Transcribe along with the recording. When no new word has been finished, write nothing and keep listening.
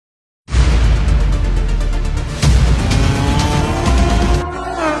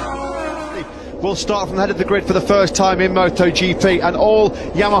will start from the head of the grid for the first time in MotoGP, and all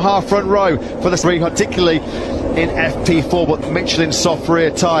Yamaha front row for the three, particularly in FP4, but Michelin soft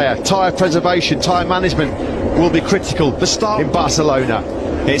rear tyre. Tyre preservation, tyre management will be critical. The start in Barcelona.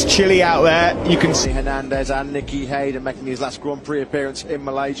 It's chilly out there. You can see Hernandez and Nicky Hayden making his last Grand Prix appearance in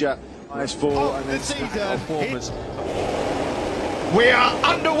Malaysia. IS4 and then performance. We are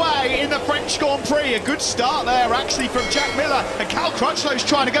underway in the French Grand Prix. A good start there, actually, from Jack Miller. And Cal Crutchlow's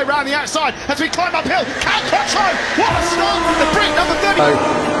trying to go round the outside as we climb uphill. Cal Crutchlow, what a start from the Brit, number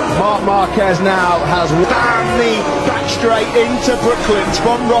 30. Marc Marquez now has banned the back straight into Brooklands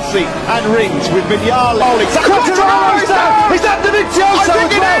from Rossi and Rings with Vignale. Is that Dovizioso? I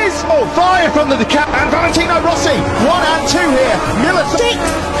think it is! Oh, fire from the decap. And Valentino Rossi, 1 and 2 here. Miller 6.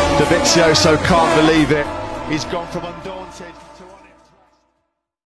 Dovizioso can't believe it. He's gone from undaunted.